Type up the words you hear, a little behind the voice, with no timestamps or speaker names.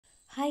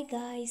Hi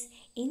guys,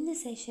 in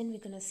this session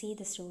we're going to see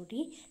the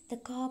story The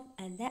Cop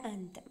and the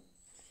Anthem.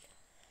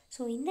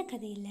 So இந்த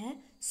கதையில்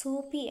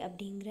சோப்பி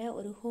அப்படிங்கிற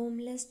ஒரு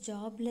homeless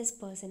jobless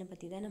பர்சனை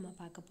பற்றி தான் நம்ம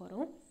பார்க்க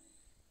போகிறோம்.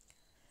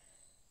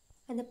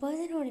 அந்த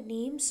பர்சனோட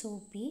நேம்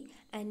சோப்பி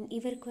அண்ட்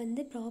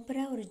இவருக்கு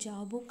ப்ராப்பராக ஒரு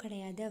ஜாபும்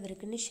கிடையாது,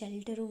 அவருக்குன்னு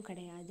ஷெல்டரும்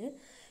கிடையாது.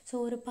 ஸோ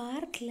ஒரு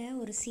பார்க்கில்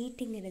ஒரு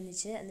சீட்டிங்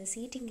இருந்துச்சு, அந்த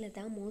சீட்டிங்கில்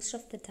தான் most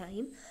of the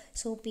time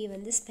சோப்பி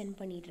spend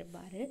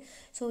பண்ணிகிட்ருப்பார்.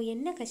 So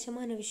என்ன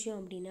கஷ்டமான விஷயம்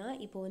அப்படின்னா,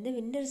 இப்போ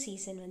வின்டர்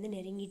சீசன்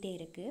நெருங்கிட்டே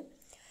இருக்குது.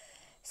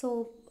 ஸோ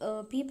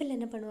பீப்புள்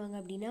என்ன பண்ணுவாங்க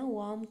அப்படின்னா,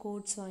 வார்ம்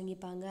கோட்ஸ்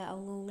வாங்கிப்பாங்க,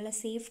 அவங்கவுங்கள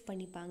சேஃப்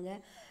பண்ணிப்பாங்க,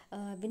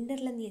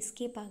 விண்டர்லேருந்து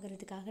எஸ்கேப்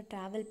ஆகிறதுக்காக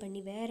ட்ராவல்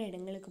பண்ணி வேறு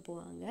இடங்களுக்கு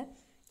போவாங்க.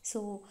 ஸோ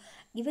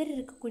இவர்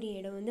இருக்கக்கூடிய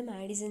இடம்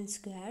மேடிசன்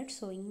ஸ்கொயர்.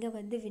 ஸோ இங்கே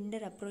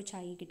விண்டர் அப்ரோச்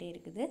ஆகிக்கிட்டே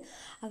இருக்குது.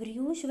 அவர்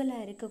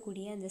யூஸ்வலாக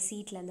இருக்கக்கூடிய அந்த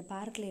சீட்டில், அந்த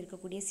பார்க்கில்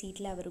இருக்கக்கூடிய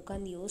சீட்டில் அவர்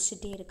உட்காந்து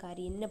யோசிச்சுட்டே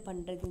இருக்கார், என்ன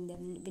பண்ணுறது இந்த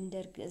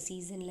விண்டர்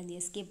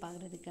சீசன்லேருந்து எஸ்கேப்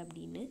ஆகிறதுக்கு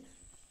அப்படின்னு.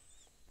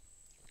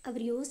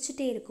 அவர்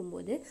யோசிச்சுட்டே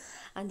இருக்கும்போது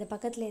அந்த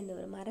பக்கத்தில் இருந்த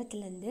ஒரு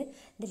மரத்துலேருந்து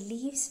இந்த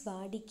லீவ்ஸ்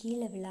வாடி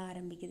கீழே விழ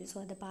ஆரம்பிக்குது. ஸோ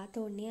அதை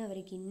பார்த்த உடனே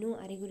அவருக்கு இன்னும்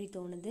அறிகுறி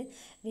தோணுது,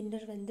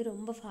 விண்டர்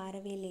ரொம்ப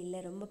ஃபாரவே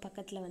இல்லை, ரொம்ப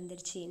பக்கத்தில்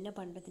வந்துடுச்சு, என்ன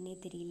பண்ணுறதுனே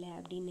தெரியல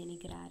அப்படின்னு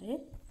நினைக்கிறாரு.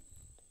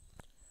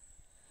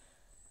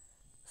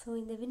 ஸோ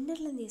இந்த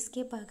விண்டர்லேருந்து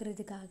எஸ்கேப்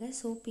ஆகிறதுக்காக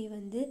சோப்பி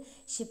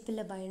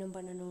ஷிப்பில் பயணம்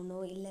பண்ணணுன்னோ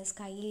இல்லை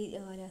ஸ்கை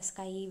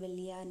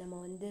வழியாக நம்ம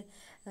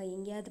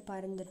எங்கேயாவது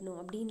பறந்துடணும்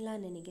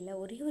அப்படின்லாம் நினைக்கல.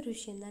 ஒரே ஒரு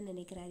விஷயந்தான்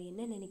நினைக்கிறாரு.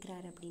 என்ன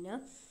நினைக்கிறாரு அப்படின்னா,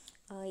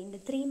 இந்த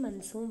 3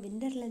 months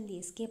விண்டர்லேருந்து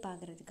எஸ்கேப்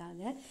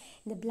ஆகிறதுக்காக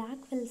இந்த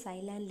பிளாக்வெல்ஸ்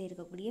ஐலாண்டில்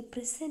இருக்கக்கூடிய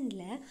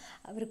ப்ரிசனில்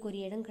அவருக்கு ஒரு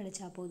இடம்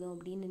கிடைச்சா போதும்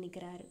அப்படின்னு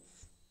நினைக்கிறாரு.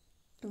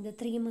 இந்த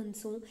 3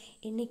 months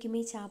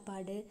என்றைக்குமே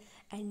சாப்பாடு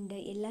அண்டு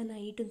எல்லா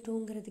நைட்டும்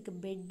தூங்குறதுக்கு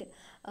பெட்,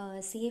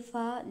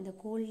 சேஃபாக இந்த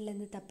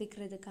கோல்ட்லேருந்து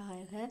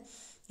தப்பிக்கிறதுக்காக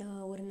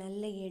ஒரு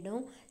நல்ல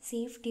இடம்,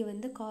 சேஃப்டி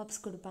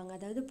காப்ஸ் கொடுப்பாங்க,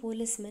 அதாவது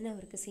போலீஸ்மேன்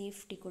அவருக்கு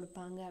சேஃப்டி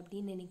கொடுப்பாங்க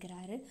அப்படின்னு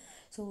நினைக்கிறாரு.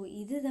 ஸோ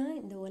இதுதான்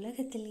இந்த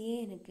உலகத்திலேயே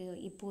எனக்கு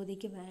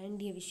இப்போதைக்கு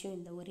வேண்டிய விஷயம்,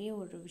 இந்த ஒரே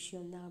ஒரு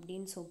விஷயந்தான்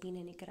அப்படின்னு சோப்பி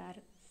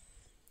நினைக்கிறாரு.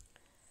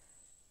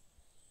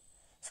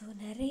 ஸோ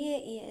நிறைய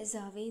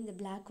இயர்ஸாகவே இந்த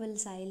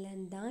பிளாக்வெல்ஸ்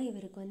ஐலாண்ட் தான்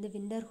இவருக்கு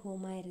விண்டர்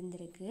ஹோமாக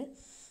இருந்திருக்கு.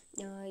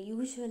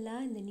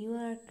 யூஸ்வலாக இந்த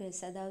நியூயார்க்கர்ஸ்,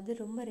 அதாவது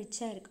ரொம்ப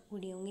ரிச்சாக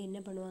இருக்கக்கூடியவங்க என்ன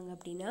பண்ணுவாங்க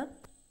அப்படின்னா,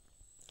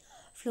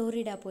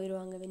 ஃப்ளோரிடா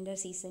போயிடுவாங்க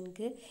விண்டர்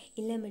சீசனுக்கு,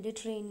 இல்லை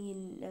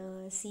மெடிட்ரேனியன்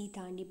சீ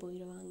தாண்டி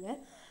போயிடுவாங்க.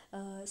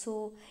 ஸோ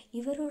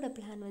இவரோட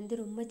பிளான்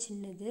ரொம்ப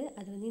சின்னது,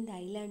 அது இந்த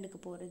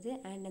ஐலாண்டுக்கு போகிறது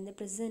அண்ட் அந்த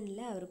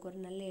ப்ரிசனில் அவருக்கு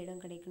ஒரு நல்ல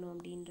இடம் கிடைக்கணும்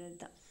அப்படின்றது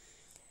தான்.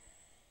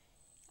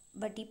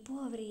 பட்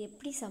இப்போது அவர்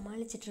எப்படி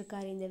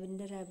சமாளிச்சிட்ருக்காரு இந்த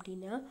விண்டரை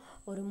அப்படின்னா,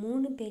 ஒரு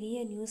 3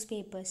 பெரிய நியூஸ்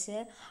பேப்பர்ஸை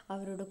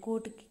அவரோட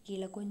கோட்டுக்கு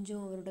கீழே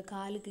கொஞ்சம், அவரோட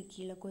காலுக்கு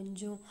கீழே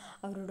கொஞ்சம்,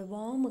 அவரோட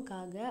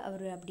வார்முக்காக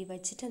அவர் அப்படி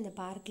வச்சுட்டு அந்த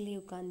பார்க்லேயே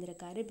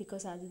உட்காந்துருக்காரு.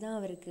 பிகாஸ் அதுதான்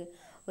அவருக்கு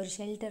ஒரு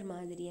ஷெல்டர்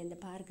மாதிரி, அந்த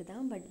பார்க்கு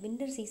தான். பட்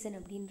விண்டர் சீசன்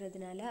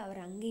அப்படின்றதுனால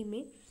அவர்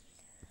அங்கேயுமே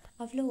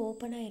அவ்வளோ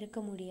ஓப்பனாக இருக்க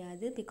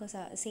முடியாது, பிகாஸ்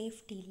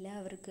சேஃப்டி இல்லை,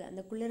 அவருக்கு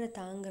அந்த குளிரை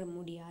தாங்க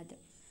முடியாது.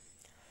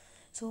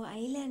 ஸோ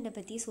ஐலாண்டை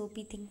பற்றி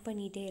சோப்பி திங்க்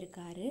பண்ணிகிட்டே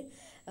இருக்கார்.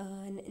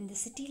 இந்த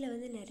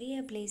சிட்டியில் நிறைய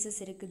பிளேசஸ்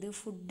இருக்குது,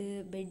 ஃபுட்டு,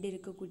 பெட்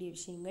இருக்கக்கூடிய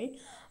விஷயங்கள்.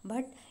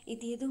 பட்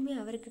இது எதுவுமே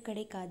அவருக்கு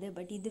கிடைக்காது.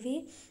 பட் இதுவே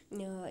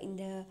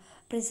இந்த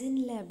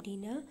ப்ரெசன்ட்டில்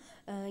அப்படின்னா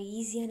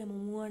ஈஸியாக நம்ம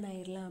மூவ் ஆன்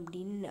ஆயிடலாம்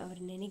அப்படின்னு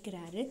அவர்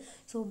நினைக்கிறாரு.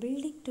 ஸோ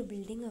பில்டிங் டு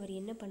பில்டிங் அவர்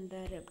என்ன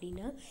பண்ணுறாரு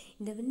அப்படின்னா,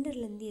 இந்த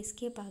விண்டர்லேருந்து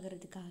எஸ்கேப்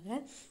ஆகிறதுக்காக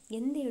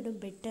எந்த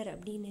இடம் பெட்டர்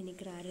அப்படின்னு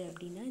நினைக்கிறாரு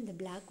அப்படின்னா, இந்த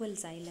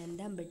பிளாக்வெல்ஸ்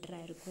ஐலாண்ட் தான்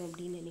பெட்டராக இருக்கும்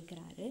அப்படின்னு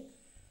நினைக்கிறாரு.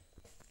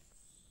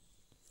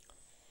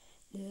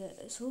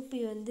 சோப்பி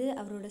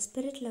அவரோட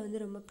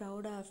ஸ்பிரிட்டில் ரொம்ப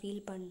ப்ரௌடாக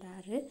ஃபீல்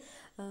பண்ணுறாரு.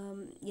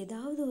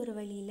 ஏதாவது ஒரு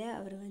வழியில்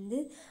அவர்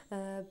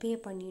பே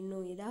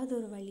பண்ணிடணும், ஏதாவது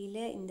ஒரு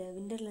வழியில் இந்த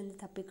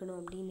விண்டர்லேருந்து தப்பிக்கணும்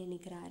அப்படின்னு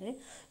நினைக்கிறாரு.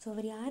 ஸோ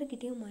அவர்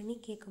யாருக்கிட்டேயும் மணி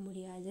கேட்க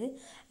முடியாது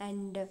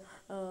அண்டு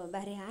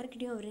வேறு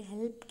யாருக்கிட்டேயும் அவர்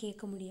ஹெல்ப்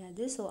கேட்க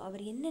முடியாது. ஸோ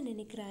அவர் என்ன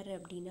நினைக்கிறாரு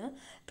அப்படின்னா,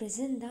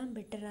 ப்ரெசன்ட் தான்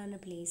பெட்டரான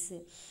பிளேஸு.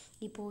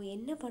 இப்போது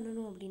என்ன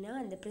பண்ணணும் அப்படின்னா,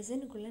 அந்த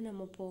ப்ரெசன்ட்டுக்குள்ளே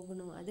நம்ம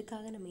போகணும்,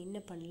 அதுக்காக நம்ம என்ன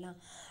பண்ணலாம்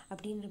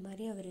அப்படின்ற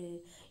மாதிரி அவர்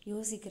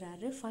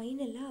யோசிக்கிறாரு.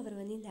 ஃபைனலாக அவர்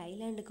இந்த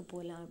ஐலாண்டுக்கு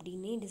போகலாம்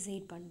அப்படின்னே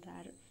டிசைட்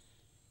பண்ணுறாரு.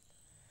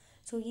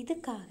 ஸோ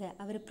இதுக்காக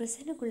அவர்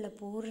ப்ரெசன்ட்டுக்குள்ளே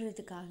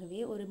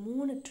போடுறதுக்காகவே ஒரு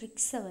 3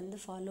 ட்ரிக்ஸை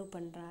ஃபாலோ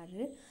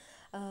பண்ணுறாரு.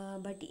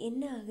 பட்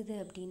என்ன ஆகுது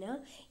அப்படின்னா,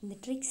 இந்த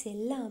ட்ரிக்ஸ்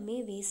எல்லாமே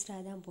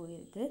வேஸ்ட்டாக தான்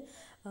போயிடுது.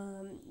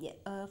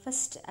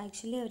 ஃபஸ்ட்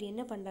ஆக்சுவலி அவர்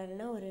என்ன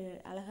பண்ணுறாருன்னா, ஒரு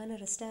அழகான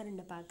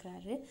ரெஸ்டாரண்ட்டை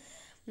பார்க்குறாரு.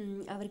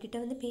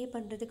 அவர்கிட்ட பே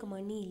பண்ணுறதுக்கு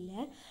மணி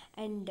இல்லை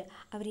அண்ட்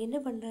அவர் என்ன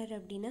பண்ணுறாரு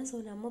அப்படின்னா, ஸோ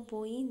நம்ம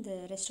போய் இந்த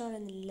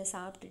ரெஸ்டாரண்ட்டில்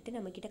சாப்பிட்டுட்டு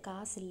நம்மக்கிட்ட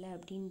காசு இல்லை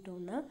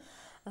அப்படின்ட்டோன்னா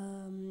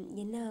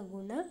என்ன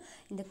ஆகும்னா,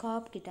 இந்த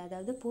காப் கிட்ட,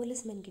 அதாவது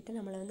போலீஸ்மேன் கிட்ட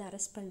நம்மளை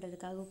அரெஸ்ட்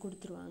பண்ணுறதுக்காக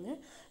கொடுத்துருவாங்க.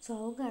 ஸோ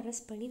அவங்க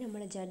அரெஸ்ட் பண்ணி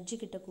நம்மளை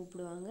ஜட்ஜுக்கிட்ட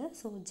கூப்பிடுவாங்க.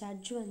 ஸோ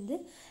ஜட்ஜ்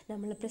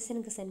நம்மளை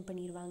ப்ரெசனுக்கு சென்ட்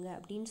பண்ணிடுவாங்க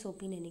அப்படின்னு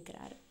சோப்பி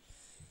நினைக்கிறாரு.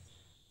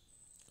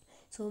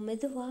 ஸோ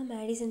மெதுவாக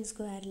மேடிசன்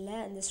ஸ்கொயரில்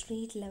அந்த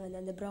ஸ்ட்ரீட்டில்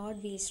அந்த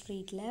ப்ராட்வே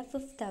ஸ்ட்ரீட்டில்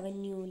 5th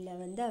அவென்யூவில்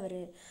அவர்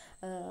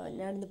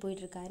நடந்து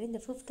போயிட்டுருக்காரு.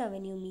 இந்த 5th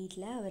அவென்யூ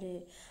மீட்டில் அவர்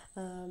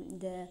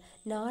இந்த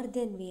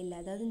நார்தர்ன் வேல,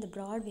 அதாவது இந்த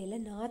ப்ராட்வேல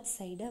நார்த்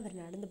சைடு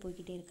அவர் நடந்து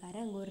போய்கிட்டே இருக்காரு.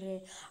 அங்கே ஒரு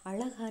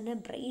அழகான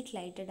பிரைட்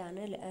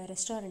லைட்டடான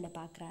ரெஸ்டாரண்ட்டை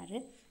பார்க்குறாரு.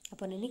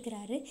 அப்போ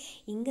நினைக்கிறாரு,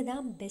 இங்கே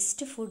தான்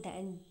best food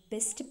and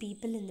best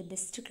people, இந்த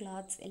பெஸ்ட்டு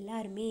கிளாத்ஸ்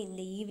எல்லாருமே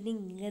இந்த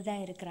ஈவினிங் இங்கே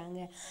தான் இருக்கிறாங்க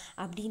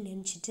அப்படின்னு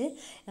நினச்சிட்டு,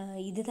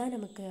 இதுதான்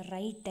நமக்கு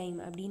ரைட் டைம்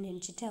அப்படின்னு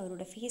நினச்சிட்டு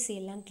அவரோட ஃபேஸை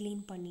எல்லாம்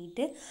க்ளீன்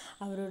பண்ணிவிட்டு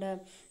அவரோட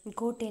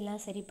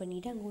கோட்டையெல்லாம் சரி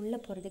பண்ணிவிட்டு அங்கே உள்ளே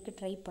போகிறதுக்கு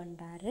ட்ரை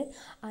பண்ணுறாரு.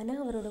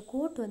 ஆனால் அவரோட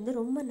கோட் வந்து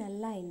ரொம்ப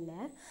நல்லா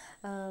இல்லை.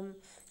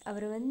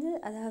 அவர் வந்து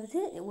அதாவது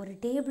ஒரு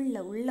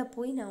டேபிளில் உள்ளே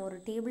போய் நான் ஒரு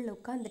டேபிளில்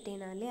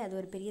உட்காந்துட்டேனாலே அது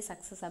ஒரு பெரிய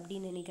சக்ஸஸ்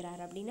அப்படின்னு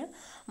நினைக்கிறாரு. அப்படின்னா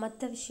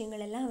மற்ற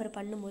விஷயங்கள் எல்லாம் அவர்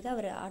பண்ணும்போது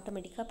அவர்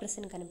ஆட்டோமேட்டிக்காக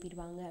ப்ரெசனுக்கு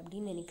அனுப்பிடுவாங்க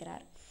அப்படின்னு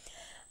நினைக்கிறார்.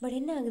 பட்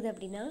என்ன ஆகுது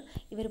அப்படின்னா,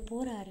 இவர்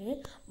போகிறாரு,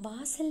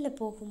 வாசலில்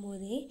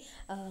போகும்போதே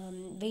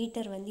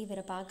வெயிட்டர் வந்து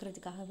இவரை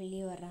பார்க்குறதுக்காக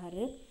வெளியே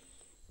வர்றாரு.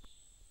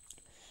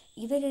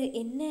 இவர்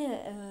என்ன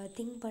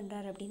திங்க்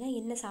பண்ணுறாரு அப்படின்னா,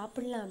 என்ன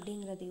சாப்பிட்லாம்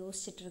அப்படிங்கிறத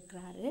யோசிச்சுட்டு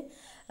இருக்கிறாரு.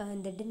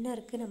 இந்த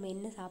டின்னருக்கு நம்ம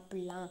என்ன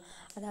சாப்பிட்லாம்,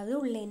 அதாவது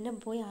உள்ள என்ன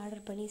போய்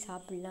ஆர்டர் பண்ணி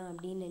சாப்பிட்லாம்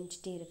அப்படின்னு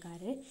நினச்சிட்டே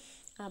இருக்காரு.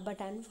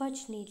 பட்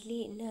அன்ஃபார்ச்சுனேட்லி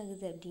என்ன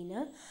ஆகுது அப்படின்னா,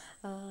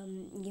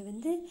 இங்கே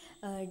வந்து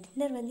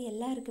டின்னர் வந்து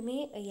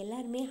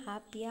எல்லாருமே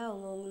ஹாப்பியாக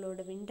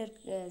அவங்களோட வின்டர்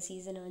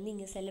சீசனை வந்து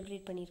இங்கே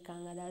செலிப்ரேட்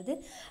பண்ணியிருக்காங்க. அதாவது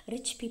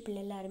ரிச்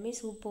பீப்புள் எல்லாருமே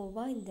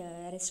சூப்பர்வாக இந்த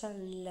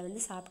ரெஸ்டாரண்ட்டில்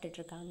வந்து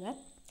சாப்பிட்டுட்ருக்காங்க.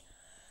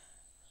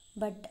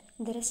 பட்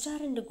இந்த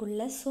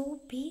ரெஸ்டாரண்ட்டுக்குள்ளே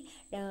சோப்பி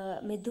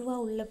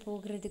மெதுவாக உள்ளே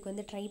போகிறதுக்கு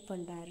வந்து ட்ரை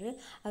பண்ணுறாரு.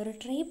 அவர்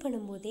ட்ரை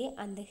பண்ணும்போதே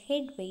அந்த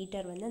ஹெட்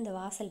வெயிட்டர் வந்து அந்த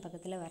வாசல்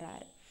பக்கத்தில்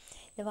வராரு.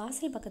 இந்த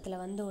வாசல்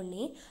பக்கத்தில்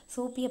வந்தோடனே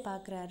சோப்பியை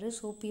பார்க்குறாரு.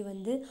 சோப்பி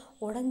வந்து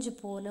உடஞ்சி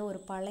போன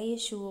ஒரு பழைய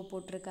ஷூவை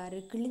போட்டிருக்காரு,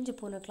 கிழிஞ்சு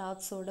போன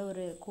கிளாத்ஸோட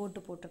ஒரு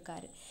கோட்டு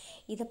போட்டிருக்காரு.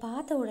 இதை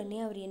பார்த்த உடனே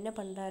அவர் என்ன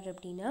பண்ணுறாரு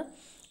அப்படின்னா,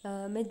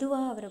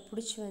 மெதுவாக அவரை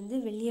பிடிச்சி வந்து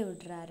வெளியே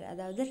விட்டுறாரு.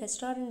 அதாவது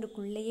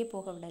ரெஸ்டாரண்ட்டுக்குள்ளேயே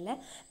போக விடலை,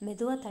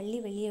 மெதுவாக தள்ளி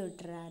வெளியே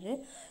விட்டுறாரு.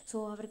 ஸோ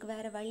அவருக்கு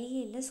வேறு வழியே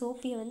இல்லை.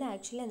 சோப்பியை வந்து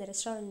ஆக்சுவலி அந்த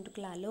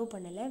ரெஸ்டாரண்ட்டுக்குள்ளே அலோவ்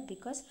பண்ணலை.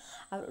 பிகாஸ்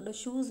அவரோட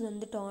ஷூஸ்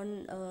வந்து டார்ன்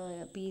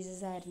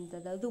பீசஸாக இருந்தது,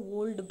 அதாவது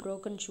ஓல்டு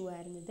ப்ரோக்கன்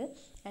ஷூவாக இருந்தது.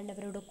 அண்ட்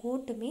அவரோட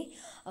கோட்டுமே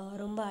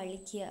ரொம்ப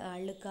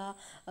அழுக்காக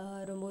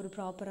ரொம்ப ஒரு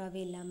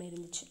ப்ராப்பராகவே இல்லாமல்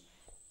இருந்துச்சு.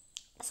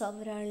 ஸோ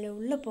அவரால்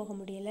உள்ளே போக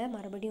முடியலை,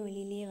 மறுபடியும்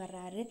வெளியிலேயே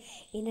வர்றாரு.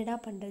 என்னடா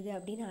பண்ணுறது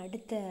அப்படின்னு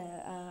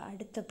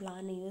அடுத்த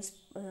பிளானை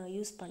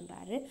யூஸ்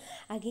பண்ணுறாரு.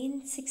 அகெயின்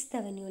 6th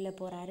அவென்யூவில்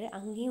போகிறாரு.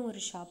 அங்கேயும்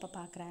ஒரு ஷாப்பை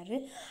பார்க்குறாரு.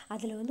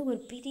 அதில் வந்து ஒரு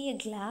பெரிய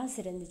கிளாஸ்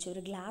இருந்துச்சு,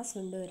 ஒரு கிளாஸ்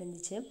விண்டோ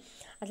இருந்துச்சு.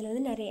 அதில்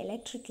வந்து நிறைய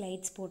எலக்ட்ரிக்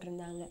லைட்ஸ்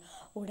போட்டிருந்தாங்க.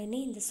 உடனே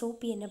இந்த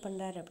சோப்பி என்ன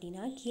பண்ணுறாரு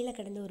அப்படின்னா, கீழே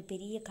கிடந்த ஒரு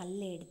பெரிய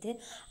கல்லை எடுத்து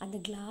அந்த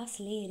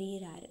கிளாஸ்லேயே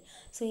எறிகிறாரு.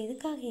 ஸோ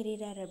எதுக்காக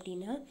எறிகிறாரு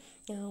அப்படின்னா,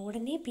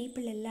 உடனே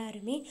பீப்புள்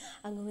எல்லாருமே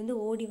அங்கே வந்து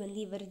ஓடி வந்து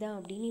இவர் தான்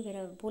அப்படின்னு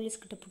இவரை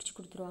போலீஸ்கிட்ட பிடிச்சி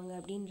கொடுத்துருவாங்க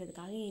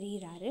அப்படின்றதுக்காக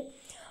எறிகிறாரு.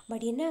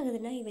 பட் என்ன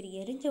ஆகுதுன்னா, இவர்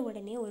எரிஞ்ச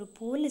உடனே ஒரு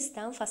போலீஸ்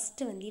தான்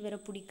ஃபஸ்ட்டு வந்து இவரை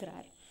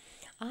பிடிக்கிறார்.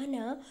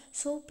 ஆனால்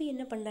சோப்பி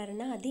என்ன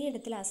பண்ணுறாருன்னா, அதே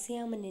இடத்துல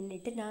அசையாமல்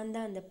நின்றுட்டு நான்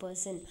தான் அந்த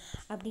பர்சன்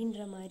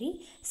அப்படின்ற மாதிரி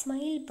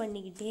ஸ்மைல்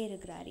பண்ணிக்கிட்டே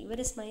இருக்கிறார்.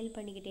 இவர் ஸ்மைல்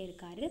பண்ணிக்கிட்டே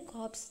இருக்கார்.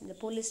 காப்ஸ், இந்த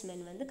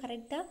போலீஸ்மேன் வந்து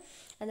கரெக்டாக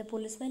அந்த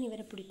போலீஸ்மேன்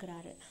இவரை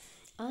பிடிக்கிறாரு.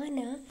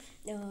 ஆனால்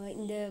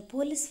இந்த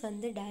போலீஸ்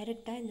வந்து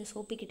டைரெக்டாக இந்த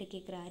சோப்பி கிட்ட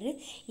கேட்குறாரு,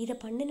 இதை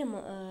பண்ணின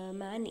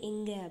மேன்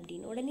எங்கே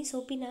அப்படின்னு. உடனே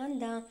சோப்பி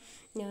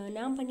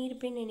நான்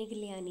பண்ணியிருப்பேன்னு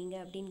நினைக்கலையா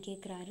நீங்கள் அப்படின்னு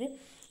கேட்குறாரு.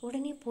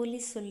 உடனே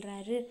போலீஸ்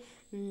சொல்கிறாரு,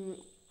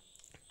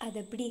 அது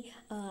எப்படி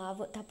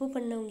தப்பு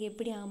பண்ணவங்க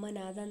எப்படி ஆமாம்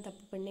நான் தான்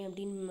தப்பு பண்ணேன்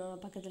அப்படின்னு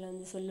பக்கத்தில்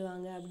வந்து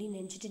சொல்லுவாங்க அப்படின்னு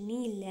நினச்சிட்டு நீ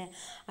இல்லை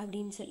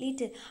அப்படின்னு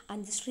சொல்லிட்டு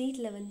அந்த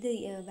ஸ்ட்ரீட்டில் வந்து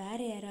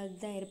வேறு யாராவது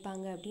தான்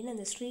இருப்பாங்க அப்படின்னு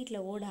அந்த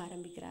ஸ்ட்ரீட்டில் ஓட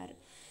ஆரம்பிக்கிறாரு.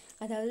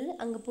 அதாவது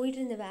அங்கே போயிட்டு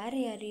இருந்த வேறு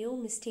யாரையோ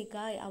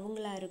மிஸ்டேக்காக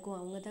அவங்களா இருக்கும்,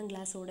 அவங்க தான்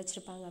கிளாஸ்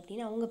உடைச்சிருப்பாங்க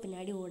அப்படின்னு அவங்க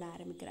பின்னாடி ஓட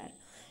ஆரம்பிக்கிறார்.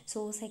 ஸோ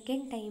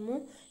செகண்ட்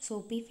டைமும்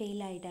சோப்பி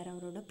ஃபெயில் ஆகிட்டார்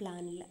அவரோட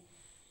பிளானில்.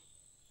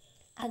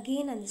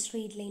 அகெயின் அந்த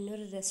ஸ்ட்ரீட்டில்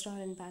இன்னொரு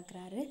ரெஸ்டாரண்ட்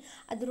பார்க்குறாரு.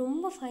 அது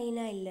ரொம்ப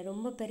ஃபைனாக இல்லை,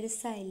 ரொம்ப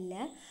பெருசாக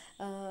இல்லை.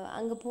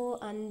 அங்கே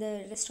அந்த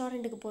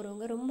ரெஸ்டாரண்ட்டுக்கு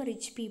போகிறவங்க ரொம்ப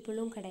ரிச்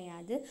பீப்புளும்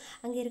கிடையாது.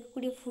 அங்கே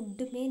இருக்கக்கூடிய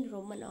ஃபுட்டுமே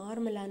ரொம்ப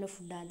நார்மலான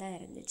ஃபுட்டாக தான்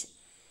இருந்துச்சு.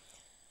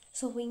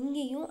 ஸோ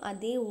இங்கேயும்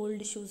அதே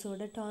ஓல்டு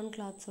ஷூஸோட டார்ன்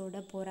கிளாத்ஸோடு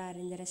போகிறாரு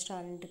இந்த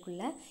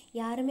ரெஸ்டாரண்ட்டுக்குள்ளே.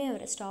 யாருமே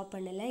அவரை ஸ்டாப்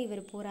பண்ணலை.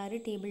 இவர் போகிறாரு,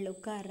 டேபிளில்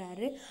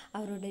உட்கார்றாரு.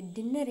 அவரோட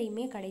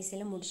டின்னரையுமே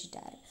கடைசியில்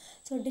முடிச்சிட்டாரு.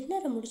 ஸோ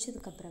டின்னரை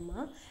முடிச்சதுக்கப்புறமா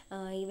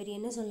இவர்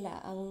என்ன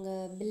அவங்க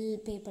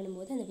பில் பே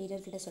பண்ணும்போது அந்த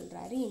வெயிட்டர்கிட்ட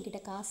சொல்கிறாரு,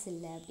 என்கிட்ட காசு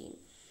இல்லை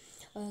அப்படின்னு.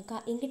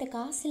 என்கிட்ட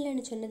காசு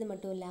இல்லைன்னு சொன்னது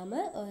மட்டும்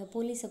இல்லாமல்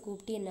போலீஸை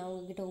கூப்பிட்டு என்ன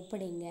அவங்கக்கிட்ட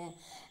ஒப்படைங்க,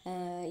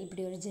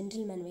 இப்படி ஒரு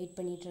ஜென்டில்மேன் வெயிட்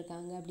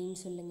பண்ணிகிட்ருக்காங்க அப்படின்னு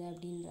சொல்லுங்கள்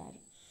அப்படின்றாரு.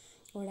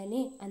 உடனே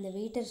அந்த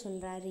வெயிட்டர்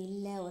சொல்கிறாரு,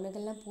 இல்லை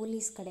உனக்கெல்லாம்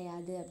போலீஸ்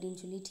கிடையாது அப்படின்னு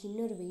சொல்லிட்டு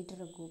இன்னொரு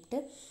வெயிட்டரை கூப்பிட்டு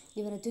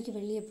இவரை தூக்கி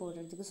வெளியே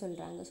போடுறதுக்கு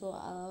சொல்கிறாங்க.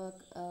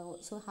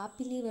 ஸோ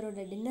ஹாப்பிலி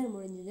இவரோட டின்னர்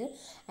முடிஞ்சுது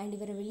அண்ட்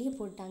இவரை வெளியே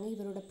போட்டாங்க.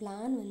 இவரோட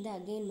பிளான் வந்து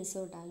அகெயின் மிஸ்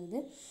அவுட் ஆகுது.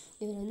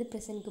 இவர் வந்து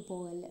ப்ரெசன்ட்க்கு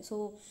போகலை. ஸோ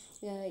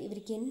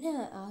இவருக்கு என்ன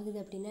ஆகுது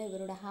அப்படின்னா,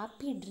 இவரோட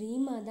ஹாப்பி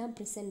ட்ரீமாக தான்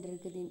ப்ரெசன்ட்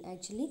இருக்குது.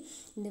 ஆக்சுவலி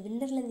இந்த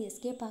விண்டர்லேருந்து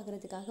எஸ்கேப்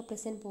ஆகிறதுக்காக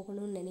ப்ரெசன்ட்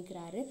போகணும்னு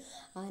நினைக்கிறாரு.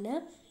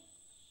 ஆனால்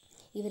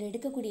இவர்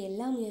எடுக்கக்கூடிய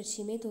எல்லா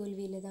முயற்சியுமே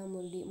தோல்வியில் தான்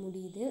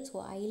முடியுது. ஸோ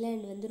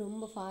ஐலாண்ட் வந்து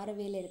ரொம்ப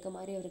ஃபாரவேல இருக்க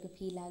மாதிரி அவருக்கு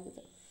ஃபீல்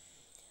ஆகுது.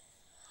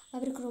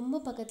 அவருக்கு ரொம்ப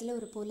பக்கத்தில்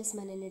ஒரு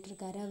போலீஸ்மேன்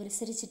நின்றுட்டுருக்காரு. அவர்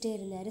சிரிச்சிட்டே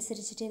இருந்தார்,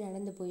 சிரிச்சிட்டே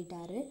நடந்து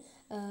போயிட்டார்.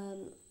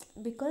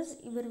 பிகாஸ்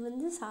இவர்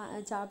வந்து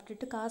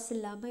சாப்பிட்டுட்டு காசு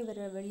இல்லாமல்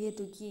இவரை வெளியே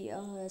தூக்கி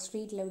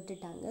ஸ்ட்ரீட்டில்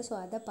விட்டுட்டாங்க. ஸோ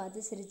அதை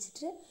பார்த்து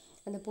சிரிச்சிட்டு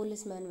அந்த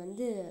போலீஸ்மேன்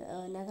வந்து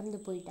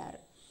நகர்ந்து போயிட்டார்.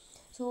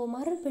 ஸோ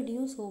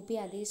மறுபடியும் சோப்பி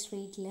அதே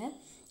ஸ்ட்ரீட்டில்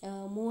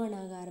மூவ் ஆன்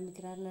ஆக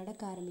ஆரம்பிக்கிறார்,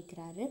 நடக்க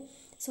ஆரம்பிக்கிறாரு.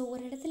 ஸோ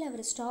ஒரு இடத்துல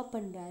அவர் ஸ்டாப்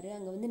பண்ணுறாரு.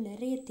 அங்கே வந்து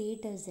நிறைய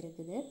தியேட்டர்ஸ்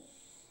இருக்குது.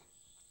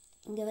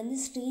 இங்கே வந்து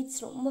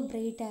ஸ்ட்ரீட்ஸ் ரொம்ப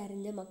பிரைட்டாக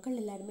இருந்து மக்கள்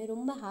எல்லாருமே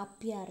ரொம்ப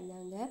ஹாப்பியாக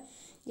இருந்தாங்க.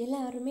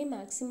 எல்லாருமே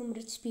மேக்ஸிமம்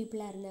ரிச்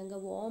பீப்புளாக இருந்தாங்க.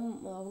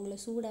 அவங்கள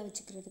சூடாக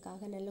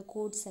வச்சுக்கிறதுக்காக நல்ல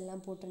கோட்ஸ்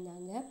எல்லாம்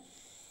போட்டிருந்தாங்க.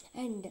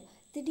 அண்ட்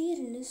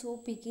திடீர்னு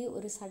சோப்பிக்கு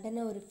ஒரு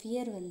சடனாக ஒரு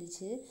ஃபியர்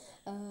வந்துச்சு.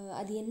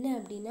 அது என்ன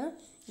அப்படின்னா,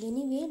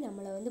 எனிவே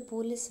நம்மளை வந்து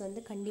போலீஸ்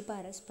வந்து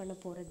கண்டிப்பாக அரெஸ்ட் பண்ண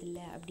போகிறதில்ல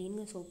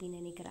அப்படின்னு சோப்பி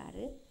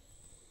நினைக்கிறாரு.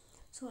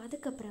 ஸோ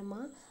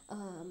அதுக்கப்புறமா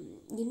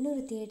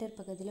இன்னொரு தியேட்டர்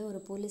பக்கத்தில் ஒரு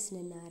போலீஸ்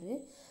நின்னார்.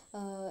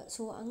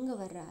 ஸோ அங்கே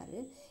வர்றாரு.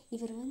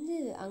 இவர் வந்து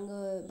அங்கே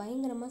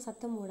பயங்கரமாக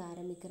சத்தம் போட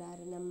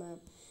ஆரம்பிக்கிறாரு நம்ம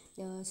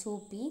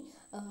சோப்பி.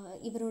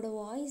 இவரோட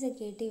வாய்ஸை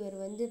கேட்டு இவர்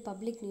வந்து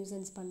பப்ளிக்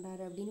நியூசன்ஸ்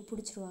பண்ணுறாரு அப்படின்னு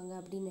பிடிச்சிருவாங்க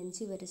அப்படின்னு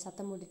நினச்சி இவர்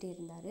சத்தம் போட்டுகிட்டே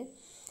இருந்தார்.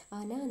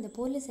 ஆனால் அந்த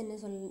போலீஸ் என்ன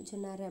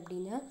சொன்னார்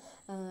அப்படின்னா,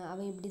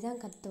 அவன் இப்படி தான்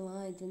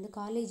கத்துவான், இது வந்து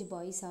காலேஜ்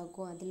பாய்ஸ்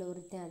ஆகும், அதில்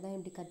ஒருத்தன் அதான்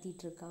இப்படி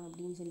கத்திகிட்ருக்கான்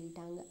அப்படின்னு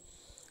சொல்லிட்டாங்க.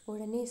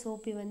 உடனே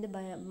சோப்பி வந்து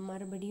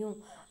மறுபடியும்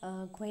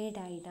குவைட்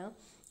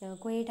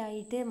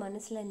ஆகிட்டு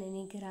மனசில்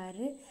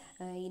நினைக்கிறாரு,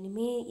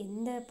 இனிமேல்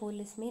எந்த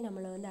போலீஸுமே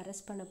நம்மளை வந்து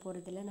அரெஸ்ட் பண்ண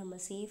போகிறதில்ல, நம்ம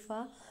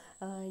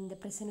சேஃபாக இந்த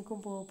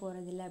பிரச்சனைக்கும் போக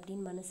போகிறதில்ல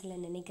அப்படின்னு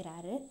மனசில்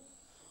நினைக்கிறாரு.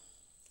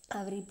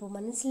 அவர் இப்போ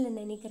மனசில்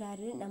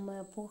நினைக்கிறாரு, நம்ம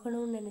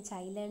போகணும்னு நினச்ச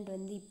ஐலாண்ட்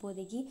வந்து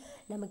இப்போதைக்கு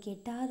நமக்கு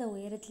எட்டாத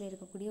உயரத்தில்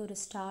இருக்கக்கூடிய ஒரு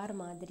ஸ்டார்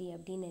மாதிரி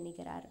அப்படின்னு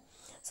நினைக்கிறாரு.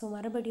 ஸோ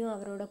மறுபடியும்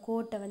அவரோட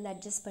கோட்டை வந்து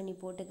அட்ஜஸ்ட் பண்ணி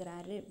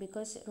போட்டுக்கிறாரு.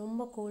 பிகாஸ்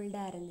ரொம்ப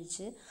கோல்டாக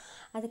இருந்துச்சு.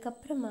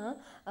 அதுக்கப்புறமா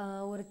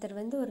ஒருத்தர்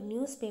வந்து ஒரு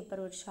நியூஸ்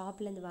பேப்பர் ஒரு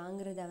ஷாப்லேருந்து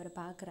வாங்குறது அவர்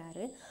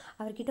பார்க்குறாரு.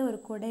 அவர்கிட்ட ஒரு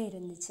குடை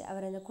இருந்துச்சு.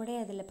 அவர் அந்த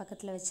குடையை அதில்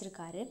பக்கத்தில்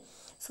வச்சுருக்காரு.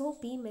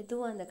 சோப்பி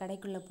மெதுவாக அந்த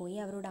கடைக்குள்ளே போய்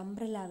அவரோட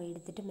அம்ப்ரெல்லாவை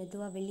எடுத்துகிட்டு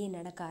மெதுவாக வெளியே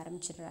நடக்க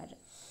ஆரம்பிச்சிடுறாரு.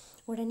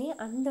 உடனே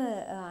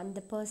அந்த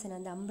பர்சன்,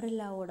 அந்த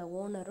அம்ப்ரெல்லாவோட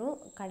ஓனரும்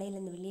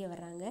கடையிலேருந்து வெளியே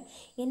வர்றாங்க.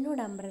 என்னோட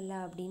அம்ப்ரெல்லா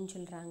அப்படின்னு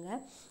சொல்கிறாங்க.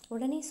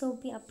 உடனே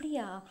சோப்பி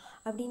அப்படியா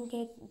அப்படின்னு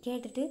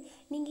கேட்டுட்டு,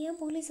 நீங்கள் ஏன்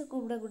போலீஸை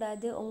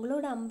கூப்பிடக்கூடாது,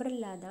 உங்களோட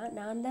அம்ப்ரெல்லா தான்,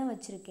 நான் தான்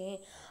வச்சுருக்கேன்,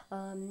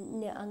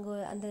 அங்கே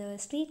அந்த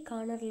ஸ்ட்ரீட்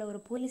கார்னரில்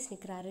ஒரு போலீஸ்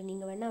நிற்கிறாரு,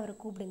 நீங்கள் வேணால் அவரை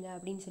கூப்பிடுங்க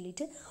அப்படின்னு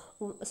சொல்லிட்டு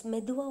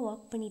மெதுவாக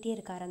வாக் பண்ணிகிட்டே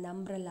இருக்கார் அந்த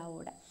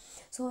அம்ப்ரெல்லாவோட.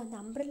 ஸோ அந்த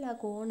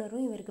அம்ப்ரெல்லாவுக்கு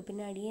ஓனரும் இவருக்கு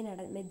பின்னாடியே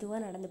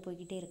மெதுவாக நடந்து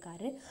போய்கிட்டே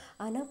இருக்கார்.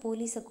 ஆனால்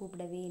போலீஸை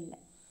கூப்பிடவே இல்லை.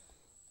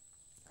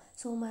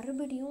 ஸோ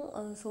மறுபடியும்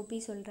சோப்பி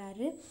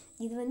சொல்கிறாரு,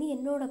 இது வந்து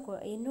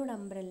என்னோட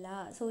அம்ப்ரெல்லா,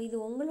 ஸோ இது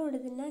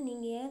உங்களோடதுன்னா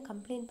நீங்கள் ஏன்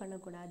கம்ப்ளைண்ட்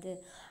பண்ணக்கூடாது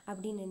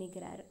அப்படின்னு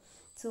நினைக்கிறாரு.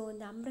 ஸோ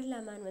இந்த அம்ப்ரெல்லா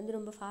மேன் வந்து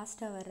ரொம்ப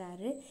ஃபாஸ்ட்டாக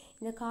வர்றாரு.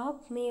 இந்த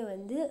காப்புமே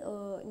வந்து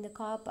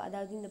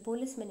அதாவது இந்த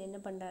போலீஸ்மேன் என்ன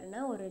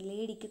பண்ணுறாருன்னா, ஒரு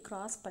லேடிக்கு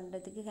க்ராஸ்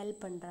பண்ணுறதுக்கு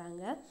ஹெல்ப்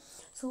பண்ணுறாங்க.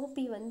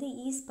 சோப்பி வந்து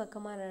ஈஸ்ட்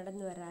பக்கமாக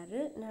நடந்து வர்றாரு.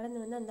 நடந்து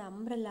வந்து அந்த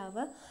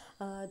அம்ப்ரெல்லாவை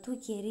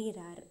தூக்கி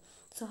எறிகிறாரு.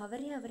 ஸோ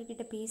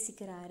அவர்கிட்ட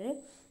பேசிக்கிறாரு.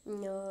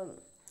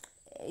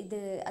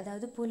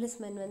 அதாவது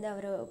போலீஸ்மேன் வந்து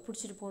அவரை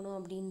பிடிச்சிட்டு போகணும்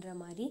அப்படின்ற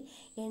மாதிரி.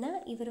 ஏன்னா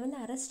இவர் வந்து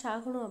அரெஸ்ட்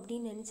ஆகணும்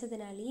அப்படின்னு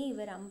நினச்சதுனாலேயே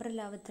இவர்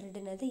அம்ப்ரெல்லாவை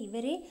திருடினதை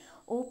இவரே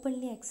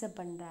ஓப்பன்லி அக்செப்ட்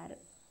பண்ணுறாரு.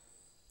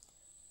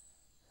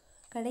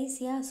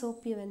 கடைசியாக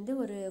சோப்பி வந்து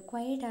ஒரு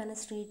குவைட்டான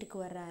ஸ்ட்ரீட்டுக்கு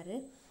வர்றாரு.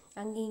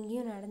 அங்கே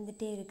இங்கேயும்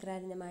நடந்துகிட்டே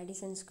இருக்கிறார் இந்த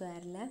மேடிசன்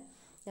ஸ்கொயரில்.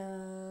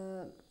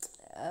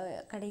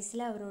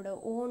 கடைசியில் அவரோட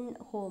ஓன்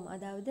ஹோம்,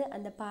 அதாவது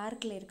அந்த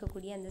பார்க்கில்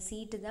இருக்கக்கூடிய அந்த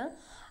சீட்டு தான்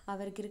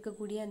அவருக்கு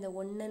இருக்கக்கூடிய அந்த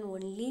ஒன் அண்ட்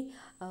ஒன்லி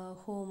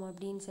ஹோம்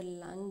அப்படின்னு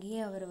சொல்லலாம். அங்கேயே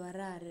அவர்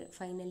வர்றாரு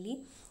ஃபைனலி.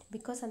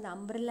 பிகாஸ் அந்த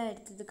அம்ப்ரெல்லா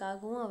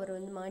எடுத்ததுக்காகவும் அவர்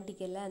வந்து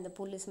மாட்டிக்கல, அந்த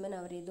போலீஸ்மேன்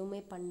அவர்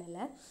எதுவுமே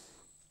பண்ணலை.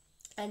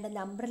 அண்ட்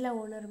அந்த அம்ப்ரெல்லா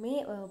ஓனருமே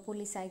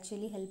போலீஸ்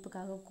ஆக்சுவலி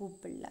ஹெல்ப்புக்காக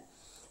கூப்பிடல.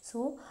 ஸோ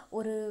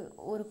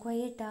ஒரு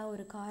குவைட்டாக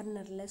ஒரு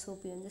கார்னரில்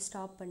சோப்பி வந்து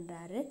ஸ்டாப்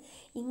பண்ணுறாரு.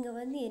 இங்கே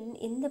வந்து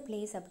எந்த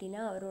பிளேஸ்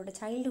அப்படின்னா, அவரோட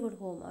சைல்டுஹுட்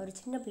ஹோம், அவர்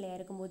சின்ன பிள்ளையாக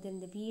இருக்கும்போது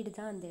இந்த வீடு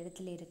தான் அந்த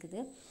இடத்துல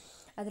இருக்குது.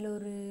 அதில்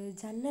ஒரு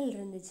ஜன்னல்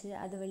இருந்துச்சு,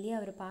 அது வழியாக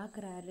அவர்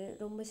பார்க்குறாரு.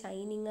 ரொம்ப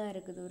ஷைனிங்காக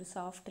இருக்குது, ஒரு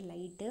சாஃப்ட்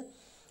லைட்டு.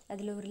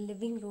 அதில் ஒரு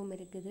லிவிங் ரூம்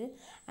இருக்குது.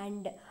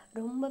 அண்ட்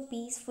ரொம்ப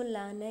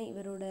பீஸ்ஃபுல்லான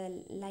இவரோட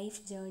லைஃப்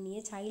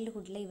ஜேர்னியை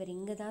சைல்டுஹுட்டில் இவர்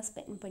இங்கே தான்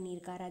ஸ்பெண்ட்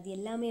பண்ணியிருக்காரு. அது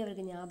எல்லாமே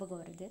அவருக்கு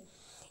ஞாபகம் வருது.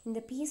 இந்த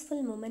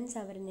பீஸ்ஃபுல் மூமெண்ட்ஸ்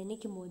அவர்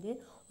நினைக்கும் போது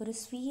ஒரு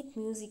ஸ்வீட்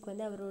மியூசிக்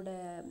வந்து அவரோட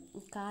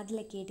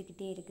காதில்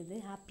கேட்டுக்கிட்டே இருக்குது,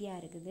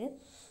 ஹாப்பியாக இருக்குது.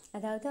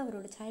 அதாவது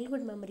அவரோட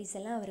சைல்ட்ஹுட் மெமரிஸ்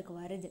எல்லாம் அவருக்கு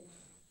வருது.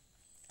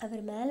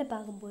 அவர் மேலே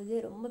பார்க்கும்போது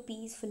ரொம்ப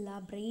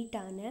பீஸ்ஃபுல்லாக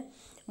பிரைட்டான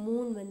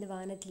மூன் வந்து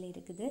வானத்தில்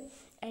இருக்குது.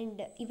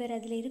 அண்ட் இவர்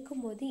அதில்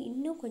இருக்கும்போது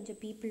இன்னும் கொஞ்சம்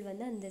பீப்புள்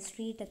வந்து அந்த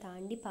ஸ்ட்ரீட்டை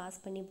தாண்டி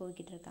பாஸ் பண்ணி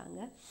போய்கிட்டு இருக்காங்க.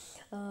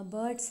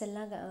 பேர்ட்ஸ்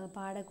எல்லாம்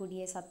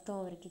பாடக்கூடிய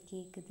சத்தம் அவருக்கு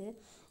கேட்குது.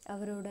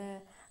 அவரோட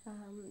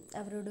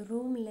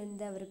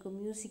ரூம்லேருந்து அவருக்கு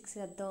மியூசிக்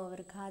சத்தம்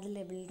அவர்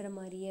காதில் விழுற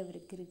மாதிரியே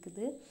அவருக்கு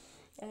இருக்குது.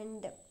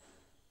 அண்ட்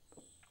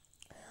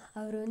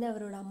அவர் வந்து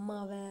அவரோட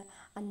அம்மாவை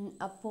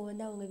அப்போது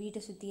வந்து அவங்க வீட்டை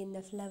சுற்றி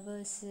இருந்த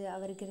ஃப்ளவர்ஸு,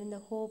 அவருக்கு இருந்த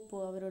ஹோப்பு,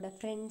 அவரோட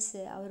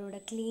ஃப்ரெண்ட்ஸு, அவரோட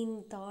க்ளீன்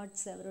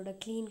தாட்ஸ், அவரோட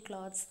க்ளீன்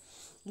கிளாத்ஸ்,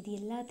 இது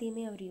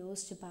எல்லாத்தையுமே அவர்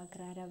யோசித்து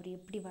பார்க்குறாரு. அவர்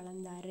எப்படி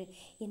வளர்ந்தார்,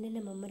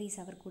 என்னென்ன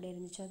மெமரிஸ் அவர் கூட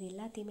இருந்துச்சோ அது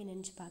எல்லாத்தையுமே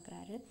நினச்சி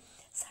பார்க்குறாரு.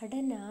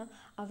 சடனாக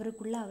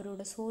அவருக்குள்ளே,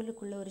 அவரோட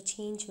சோலுக்குள்ளே ஒரு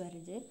சேஞ்ச்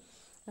வருது.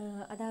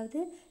 அதாவது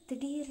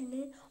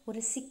திடீர்னு ஒரு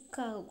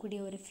சிக்காகக்கூடிய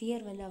ஒரு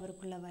ஃபியர் வந்து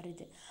அவருக்குள்ளே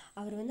வருது.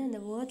 அவர் வந்து அந்த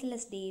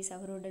வேர்த்லெஸ் டேஸ்,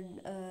 அவரோட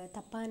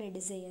தப்பான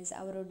டிசையர்ஸ்,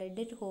 அவரோட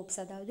டெட் ஹோப்ஸ்,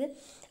 அதாவது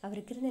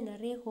அவருக்கு இருந்த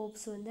நிறைய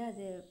ஹோப்ஸ் வந்து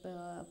அது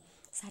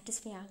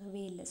சாட்டிஸ்ஃபை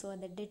ஆகவே இல்லை. ஸோ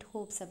அந்த டெட்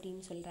ஹோப்ஸ்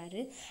அப்படின்னு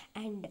சொல்கிறாரு.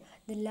 And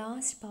the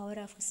last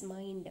power of his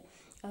mind,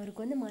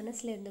 அவருக்கு வந்து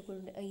மனசில்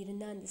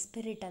இருந்த அந்த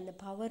ஸ்பிரிட், அந்த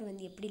பவர்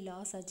வந்து எப்படி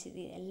லாஸ் ஆச்சு,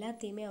 இது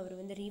எல்லாத்தையுமே அவர்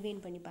வந்து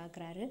ரீவைன் பண்ணி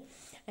பார்க்குறாரு.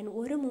 அண்ட்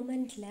ஒரு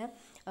மூமெண்ட்டில்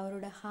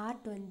அவரோட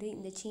ஹார்ட் வந்து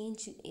இந்த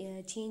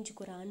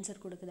சேஞ்சுக்கு ஒரு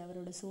ஆன்சர் கொடுக்குது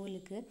அவரோட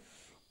சோலுக்கு.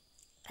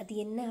 அது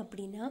என்ன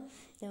அப்படின்னா,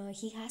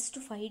 he has to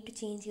fight to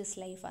change his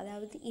life.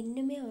 அதாவது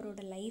இன்னுமே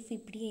அவரோட லைஃப்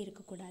இப்படியே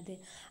இருக்கக்கூடாது,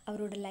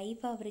 அவரோட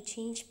லைஃப்பை அவர்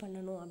சேஞ்ச்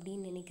பண்ணணும்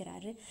அப்படின்னு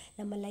நினைக்கிறாரு.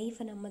 நம்ம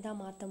லைஃப்பை நம்ம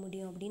தான் மாற்ற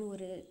முடியும் அப்படின்னு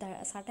ஒரு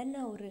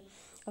சடனாக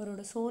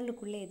அவரோட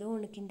சோலுக்குள்ளே ஏதோ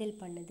ஒன்று கிண்டல்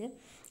பண்ணுது.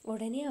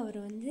 உடனே அவர்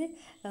வந்து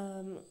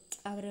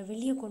அவரை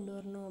வெளியே கொண்டு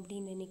வரணும்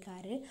அப்படின்னு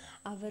நினைக்காரு.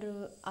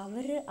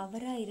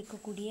 அவராக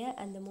இருக்கக்கூடிய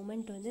அந்த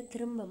மொமெண்ட் வந்து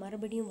திரும்ப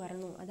மறுபடியும்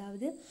வரணும்.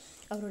 அதாவது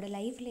அவரோட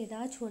லைஃப்பில்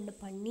ஏதாச்சும் ஒன்று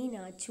பண்ணி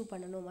நான் அச்சீவ்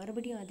பண்ணணும்,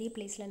 மறுபடியும் அதே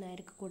பிளேஸில் நான்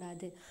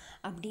இருக்கக்கூடாது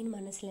அப்படின்னு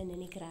மனசில்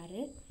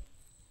நினைக்கிறாரு.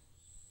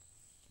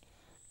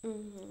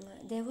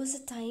 there was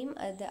a time,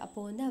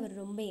 அப்போது வந்து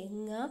அவர் ரொம்ப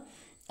யங்காக,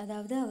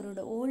 அதாவது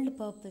அவரோட ஓல்டு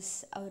பர்பஸ்,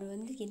 அவர்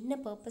வந்து என்ன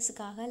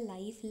பர்பஸுக்காக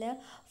லைஃப்பில்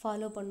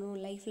ஃபாலோ பண்ணணும்,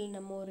 லைஃப்பில்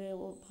நம்ம ஒரு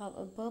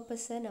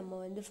பர்பஸை நம்ம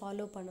வந்து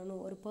ஃபாலோ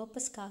பண்ணணும், ஒரு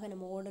பர்பஸ்க்காக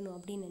நம்ம ஓடணும்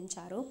அப்படின்னு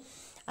நினச்சாரோ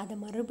அதை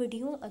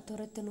மறுபடியும்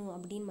துரத்தணும்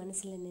அப்படின்னு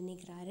மனசில்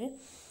நினைக்கிறாரு.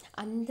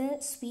 அந்த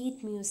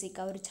ஸ்வீட்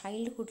மியூசிக், அவர்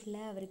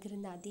சைல்டுஹுட்டில் அவருக்கு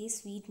இருந்த அதே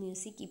ஸ்வீட்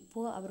மியூசிக்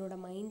இப்போது அவரோட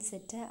மைண்ட்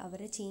செட்டை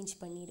அவரை சேஞ்ச்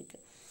பண்ணியிருக்கு.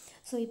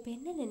 ஸோ இப்போ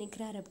என்ன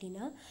நினைக்கிறார்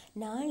அப்படின்னா,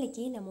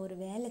 நாளைக்கே நம்ம ஒரு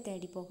வேலை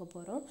தேடி போக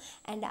போகிறோம்.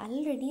 அண்ட்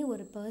ஆல்ரெடி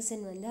ஒரு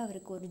பர்சன் வந்து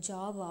அவருக்கு ஒரு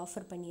ஜாப்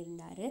ஆஃபர்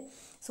பண்ணியிருந்தார்.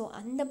 ஸோ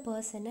அந்த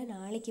பர்சனை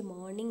நாளைக்கு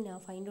மார்னிங்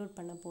நான் ஃபைண்ட் அவுட்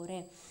பண்ண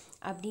போகிறேன்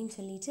அப்படின்னு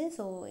சொல்லிட்டு,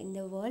 ஸோ இந்த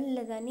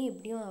வேர்ல்டில் தானே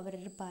எப்படியும் அவர்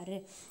இருப்பார்,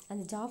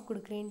 அந்த ஜாப்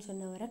கொடுக்குறேன்னு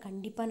சொன்னவரை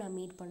கண்டிப்பாக நான்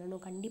மீட்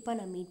பண்ணணும், கண்டிப்பாக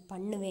நான் மீட்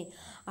பண்ணுவேன்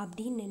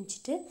அப்படின்னு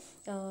நினச்சிட்டு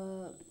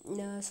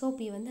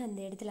சோப்பி வந்து அந்த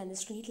இடத்துல, அந்த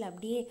ஸ்ட்ரீட்டில்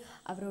அப்படியே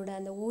அவரோட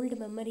அந்த ஓல்டு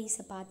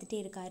மெமரிஸை பார்த்துட்டே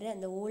இருக்கார்.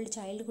 அந்த ஓல்டு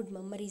சைல்டுஹுட்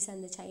மெமரிஸ்,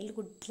 அந்த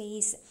சைல்டுஹுட்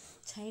பிளேஸ்,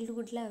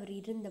 சைல்டுஹுட்டில்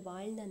அவர்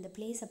வாழ்ந்த அந்த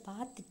பிளேஸை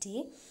பார்த்துட்டே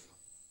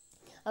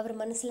அவர்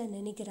மனசில்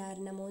நினைக்கிறார்,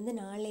 நம்ம வந்து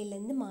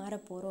நாளையிலேருந்து மாற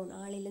போகிறோம்,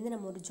 நாளையிலேருந்து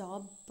நம்ம ஒரு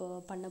ஜாப்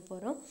பண்ண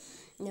போகிறோம்,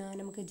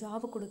 நமக்கு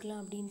ஜாப்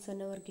கொடுக்கலாம் அப்படின்னு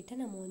சொன்னவர்கிட்ட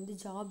நம்ம வந்து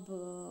ஜாப்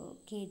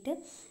கேட்டு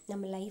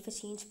நம்ம லைஃப்பை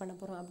சேஞ்ச் பண்ண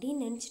போகிறோம்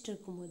அப்படின்னு நினச்சிட்டு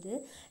இருக்கும்போது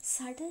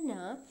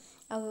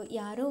சடனாக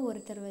யாரோ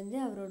ஒருத்தர் வந்து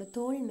அவரோட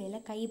தோள் மேலே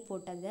கை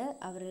போட்டதை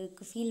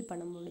அவருக்கு ஃபீல்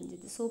பண்ண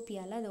முடிஞ்சுது.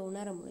 சோப்பியால் அதை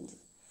உணர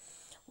முடிஞ்சுது.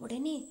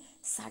 உடனே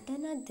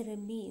சடனாக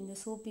திரும்பி இந்த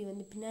சோப்பி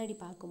வந்து பின்னாடி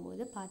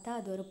பார்க்கும்போது பார்த்தா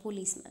அது ஒரு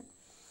போலீஸ்மேன்.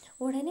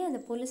 உடனே அந்த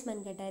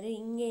போலீஸ்மேன் கேட்டார்,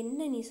 இங்கே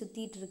என்ன நீ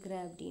சுற்றிட்டு இருக்கிற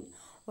அப்படின்னு.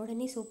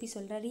 உடனே சோப்பி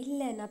சொல்கிறார்,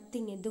 இல்லை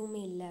நத்திங்,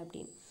 எதுவுமே இல்லை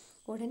அப்படின்னு.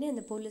 உடனே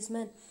அந்த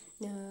போலீஸ்மேன்,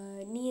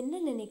 நீ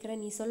என்ன நினைக்கிற,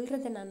 நீ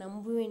சொல்கிறத நான்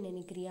நம்புவேன்னு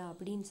நினைக்கிறியா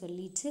அப்படின்னு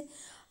சொல்லிட்டு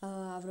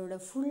அவரோட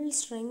ஃபுல்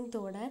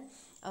ஸ்ட்ரென்த்தோட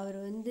அவர்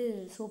வந்து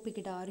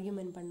சோப்பிக்கிட்ட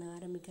ஆர்கியூமெண்ட் பண்ண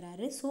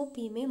ஆரம்பிக்கிறாரு.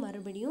 சோப்பியுமே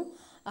மறுபடியும்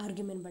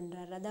ஆர்கியூமெண்ட்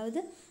பண்ணுறாரு. அதாவது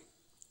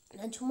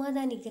நான் சும்மா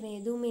தான் நிற்கிறேன்,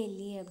 எதுவுமே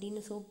இல்லையே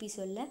அப்படின்னு சோப்பி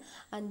சொல்ல,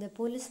 அந்த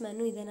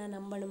போலீஸ்மேனும் இதை நான்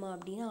நம்பணுமா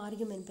அப்படின்னு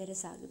argument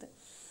பெருசாகுது.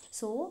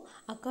 So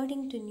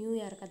according to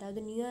New York,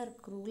 அதாவது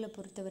நியூயார்க் ரூலை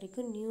பொறுத்த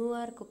வரைக்கும்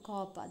நியூயார்க்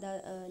காப்,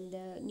 அதாவது இந்த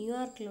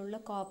நியூயார்க்கில் உள்ள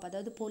காப்,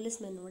 அதாவது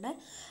போலீஸ்மேனோட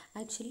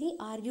ஆக்சுவலி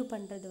ஆர்கியூ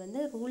பண்ணுறது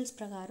வந்து ரூல்ஸ்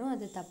பிரகாரம்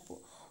அது தப்பு.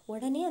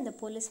 உடனே அந்த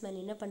போலீஸ்மேன்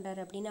என்ன பண்ணுறாரு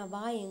அப்படின்னா,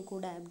 வா என்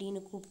கூட அப்படின்னு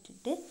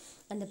கூப்பிட்டுட்டு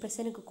அந்த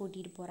ப்ரிசனுக்கு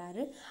கூட்டிகிட்டு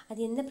போகிறாரு. அது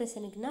எந்த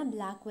ப்ரிசனுக்குன்னா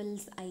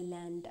பிளாக்வெல்ஸ்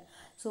ஐலாண்ட்.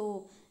 ஸோ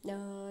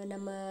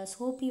நம்ம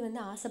சோப்பி வந்து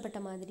ஆசைப்பட்ட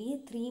மாதிரியே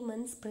 3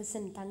 months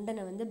ப்ரிசன்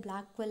தண்டனை வந்து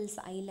பிளாக்வெல்ஸ்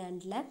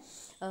ஐலாண்டில்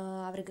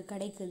அவருக்கு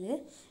கிடைக்குது.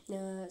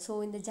 ஸோ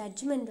இந்த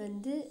ஜட்ஜ்மெண்ட்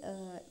வந்து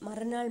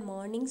மறுநாள்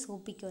மார்னிங்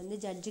சோப்பிக்கு வந்து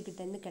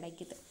ஜட்ஜுக்கிட்டேருந்து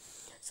கிடைக்குது.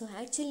 ஸோ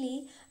ஆக்சுவலி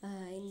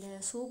இந்த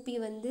சோப்பி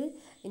வந்து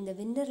இந்த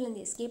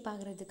விண்டர்லேருந்து எஸ்கேப்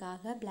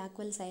ஆகிறதுக்காக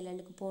பிளாக்வெல்ஸ்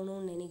ஐலாண்டுக்கு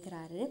போகணுன்னு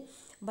நினைக்கிறாரு.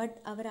 பட்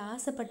அவர்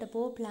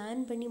ஆசைப்பட்டப்போ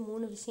பிளான் பண்ணி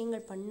 3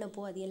 விஷயங்கள்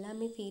பண்ணப்போ அது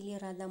எல்லாமே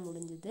ஃபெயிலியராக தான்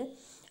முடிஞ்சுது.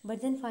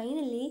 பட் தென்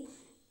ஃபைனலி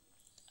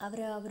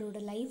அவரோட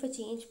லைஃப்பை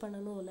சேஞ்ச்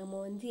பண்ணணும், நம்ம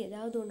வந்து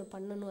ஏதாவது ஒன்று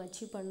பண்ணணும்,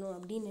 அச்சீவ் பண்ணணும்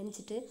அப்படின்னு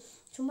நினச்சிட்டு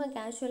சும்மா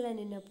கேஷுவலாக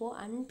நின்னப்போ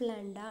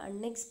அன்பிளான்டாக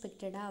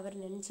அன்எக்ஸ்பெக்டடாக அவர்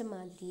நினச்ச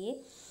மாதிரியே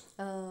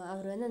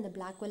அவர் வந்து அந்த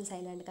பிளாக்வெல்ஸ்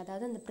ஐலாண்டுக்கு,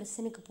 அதாவது அந்த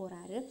ப்ரிசனுக்கு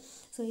போகிறாரு.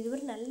 ஸோ இது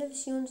ஒரு நல்ல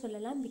விஷயம்னு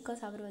சொல்லலாம்.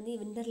 பிகாஸ் அவர் வந்து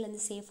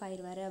விண்டர்லேருந்து சேஃப்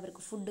ஆயிடுவார்,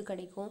 அவருக்கு ஃபுட்டு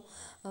கிடைக்கும்,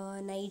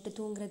 நைட்டு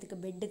தூங்குறதுக்கு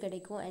பெட்டு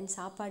கிடைக்கும், அண்ட்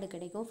சாப்பாடு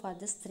கிடைக்கும் ஃபார்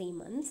திஸ் 3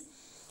 months.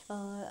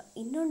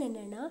 இன்னொன்று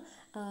என்னென்னா,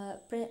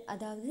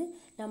 அதாவது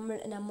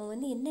நம்ம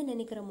வந்து என்ன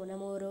நினைக்கிறோமோ,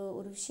 நம்ம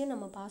ஒரு விஷயம்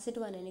நம்ம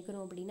பாசிட்டிவாக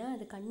நினைக்கிறோம் அப்படின்னா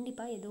அது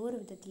கண்டிப்பாக ஏதோ ஒரு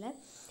விதத்தில்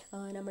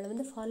நம்மளை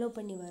வந்து ஃபாலோ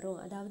பண்ணி வரும்,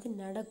 அதாவது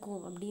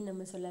நடக்கும் அப்படின்னு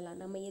நம்ம சொல்லலாம்.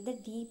 நம்ம எதை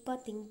டீப்பாக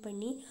திங்க்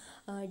பண்ணி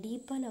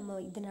டீப்பாக நம்ம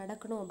இது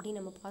நடக்கணும் அப்படின்னு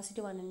நம்ம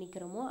பாசிட்டிவாக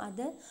நினைக்கிறோமோ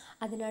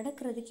அது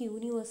நடக்கிறதுக்கு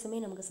யூனிவர்ஸுமே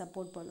நமக்கு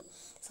சப்போர்ட் பண்ணும்.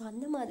 ஸோ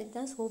அந்த மாதிரி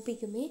தான்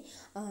சோஃபிக்குமே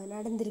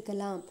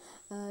நடந்திருக்கலாம்.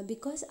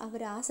 பிகாஸ்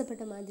அவர்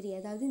ஆசைப்பட்ட மாதிரி,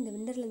 அதாவது இந்த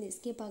விண்டர்லேருந்து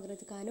எஸ்கேப்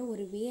ஆகிறதுக்கான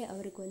ஒரு வே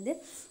அவருக்கு வந்து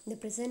இந்த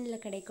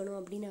ப்ரெசன்ட்டில் கிடைக்கணும்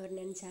அப்படின்னு அவர்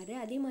நினச்சாரு.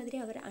 அதே மாதிரி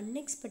அவர்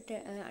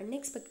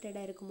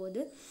அன்எக்ஸ்பெக்டடாக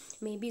இருக்கும்போது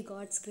maybe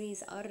God's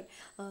grace R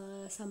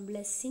some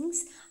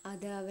blessings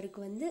அது அவருக்கு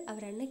வந்து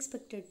அவர்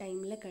அன்எக்ஸ்பெக்டட்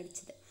டைமில்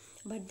கிடச்சிது.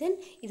 பட் தென்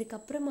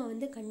இதுக்கப்புறமா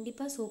வந்து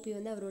கண்டிப்பாக சோஃபி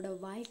வந்து அவரோட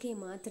வாழ்க்கையை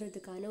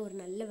மாற்றுறதுக்கான ஒரு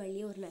நல்ல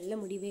வழியை, ஒரு நல்ல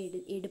முடிவை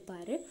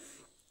எடுப்பார்.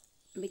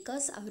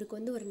 பிகாஸ் அவருக்கு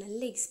வந்து ஒரு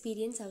நல்ல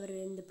எக்ஸ்பீரியன்ஸ் அவர்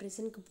இந்த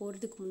ப்ரெசன்ட்க்கு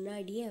போகிறதுக்கு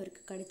முன்னாடியே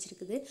அவருக்கு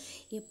கிடச்சிருக்குது.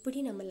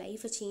 எப்படி நம்ம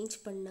லைஃப்பை சேஞ்ச்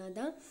பண்ணால்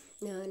தான்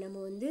நம்ம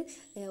வந்து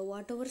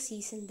what ever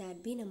season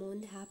that B நம்ம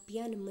வந்து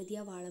ஹாப்பியாக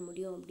நிம்மதியாக வாழ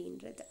முடியும்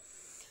அப்படின்றது.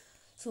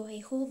 So I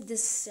hope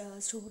this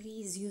story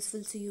is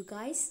useful to you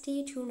guys. Stay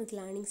tuned with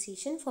Learning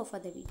Station for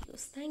further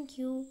videos. Thank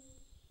you.